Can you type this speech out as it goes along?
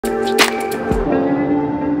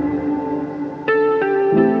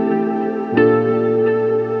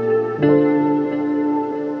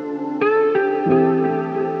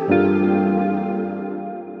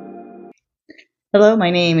Hello, my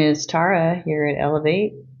name is Tara here at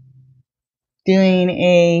Elevate, doing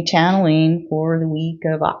a channeling for the week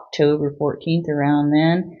of October 14th around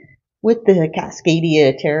then with the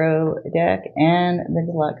Cascadia Tarot deck and the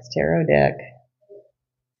Deluxe Tarot deck.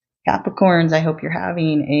 Capricorns, I hope you're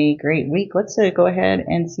having a great week. Let's go ahead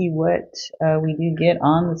and see what we do get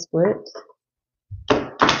on the split.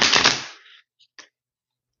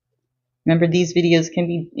 Remember, these videos can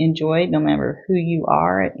be enjoyed no matter who you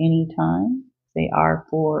are at any time. They are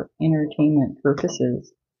for entertainment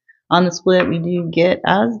purposes. On the split, we do get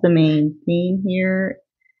as the main theme here,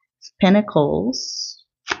 Pentacles.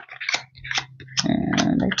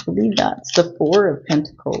 And I believe that's the Four of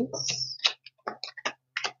Pentacles.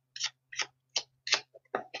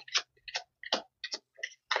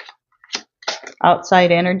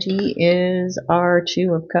 Outside energy is our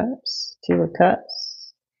Two of Cups. Two of Cups.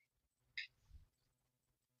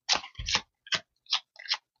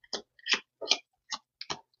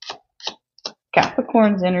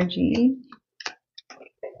 Capricorn's energy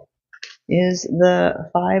is the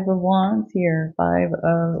Five of Wands here. Five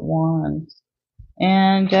of Wands.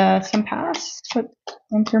 And some past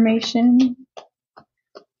information.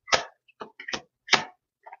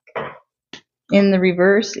 In the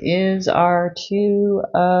reverse is our Two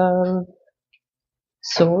of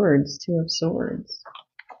Swords. Two of Swords.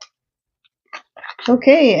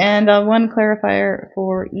 Okay, and one clarifier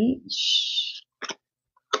for each.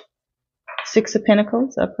 Six of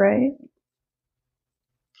Pentacles, upright.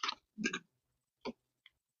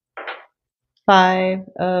 Five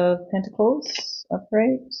of Pentacles,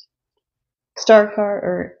 upright. Star card,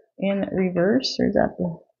 or in reverse, or is that the,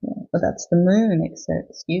 oh, that's the Moon,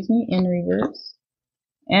 excuse me, in reverse.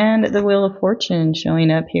 And the Wheel of Fortune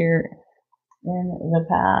showing up here in the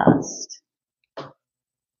past.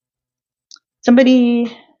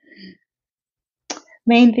 Somebody,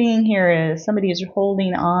 main thing here is somebody is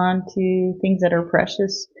holding on to things that are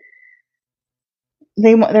precious.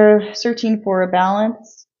 They're searching for a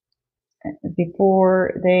balance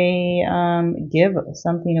before they give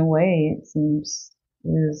something away, it seems,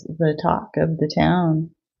 is the talk of the town.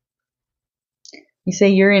 You say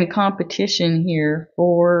you're in competition here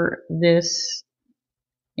for this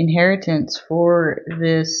inheritance, for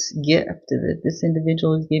this gift that this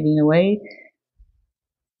individual is giving away.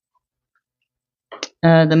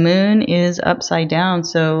 The Moon is upside down,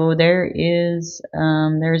 so there's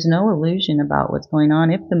no illusion about what's going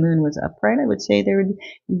on. If the Moon was upright, I would say there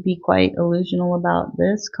would be quite illusional about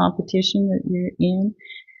this competition that you're in.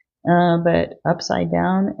 But upside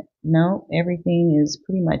down, no, everything is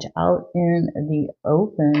pretty much out in the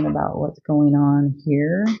open about what's going on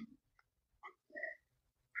here.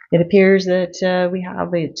 It appears that we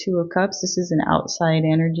have a Two of Cups. This is an outside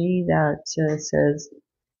energy that says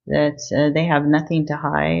that they have nothing to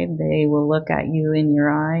hide. They will look at you in your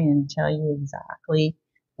eye and tell you exactly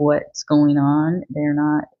what's going on. They're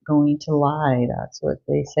not going to lie. That's what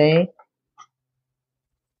they say.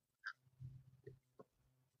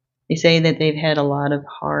 They say that they've had a lot of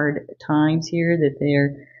hard times here, that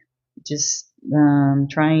they're just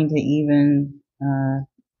trying to even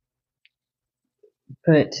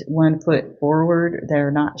put one foot forward.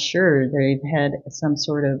 They're not sure. They've had some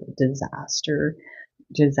sort of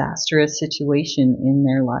disastrous situation in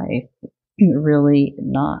their life. Really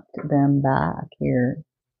knocked them back here.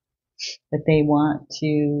 But they want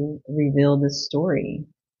to reveal the story.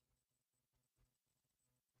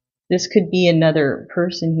 This could be another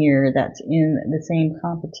person here that's in the same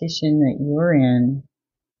competition that you're in.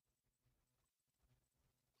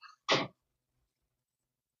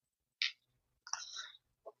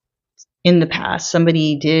 In the past,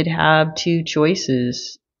 somebody did have two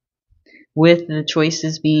choices. With the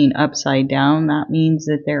choices being upside down, that means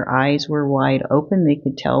that their eyes were wide open. They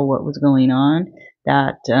could tell what was going on.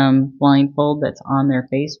 That blindfold that's on their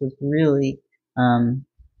face was really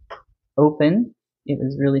open. It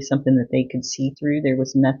was really something that they could see through. There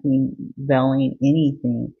was nothing veiling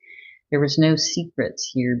anything. There was no secrets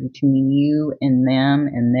here between you and them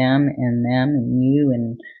and them and them and you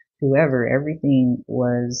and whoever. Everything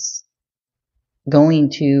was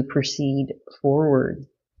going to proceed forward.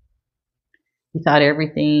 You thought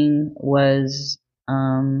everything was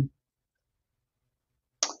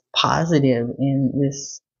positive in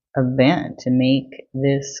this event to make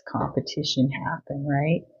this competition happen,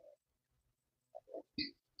 right?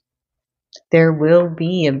 There will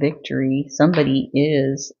be a victory. Somebody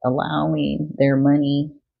is allowing their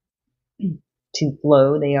money to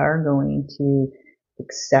flow. They are going to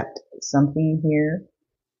accept something here.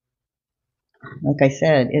 Like I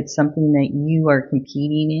said, it's something that you are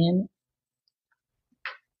competing in.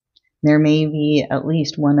 There may be at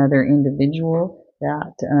least one other individual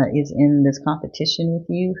that is in this competition with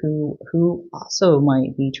you, who also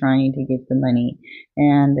might be trying to get the money,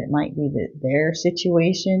 and it might be that their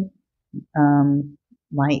situation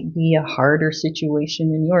might be a harder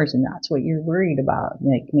situation than yours, and that's what you're worried about.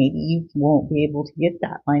 Like maybe you won't be able to get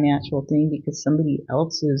that financial thing because somebody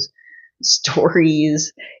else's story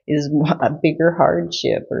is a bigger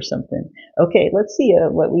hardship or something. Okay, let's see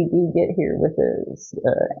what we do get here with this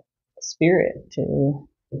spirit to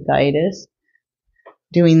guide us.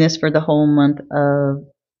 Doing this for the whole month of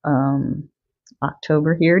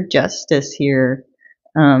October here. Justice here.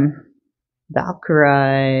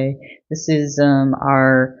 Valkyrie. This is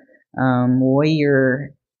our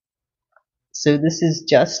warrior. So this is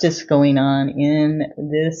justice going on in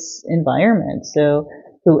this environment. So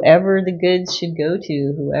whoever the goods should go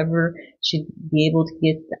to, whoever should be able to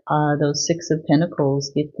get those Six of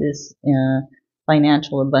Pentacles, get this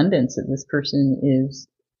financial abundance that this person is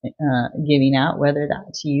giving out, whether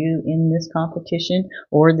that's you in this competition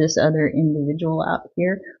or this other individual out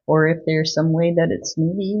here, or if there's some way that it's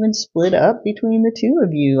maybe even split up between the two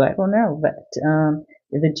of you. I don't know, but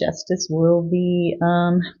the justice will be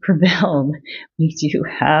prevailed. We do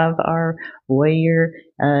have our warrior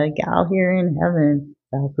gal here in heaven.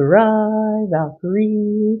 Valkyrie,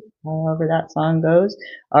 Valkyrie, however that song goes.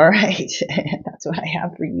 All right, that's what I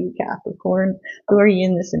have for you, Capricorn. Who are you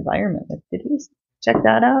in this environment with? Did we check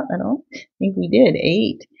that out? I don't think we did.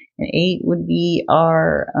 8. And 8 would be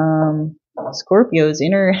our Scorpio's.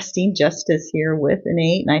 Interesting justice here with an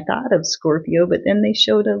 8. And I thought of Scorpio, but then they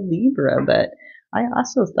showed a Libra. But I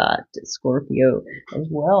also thought Scorpio as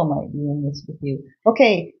well might be in this with you.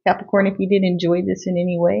 Okay, Capricorn, if you did enjoy this in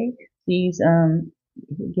any way, please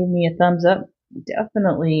give me a thumbs up.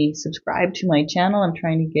 Definitely subscribe to my channel. I'm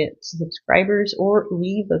trying to get subscribers, or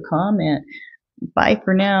leave a comment. Bye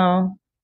for now.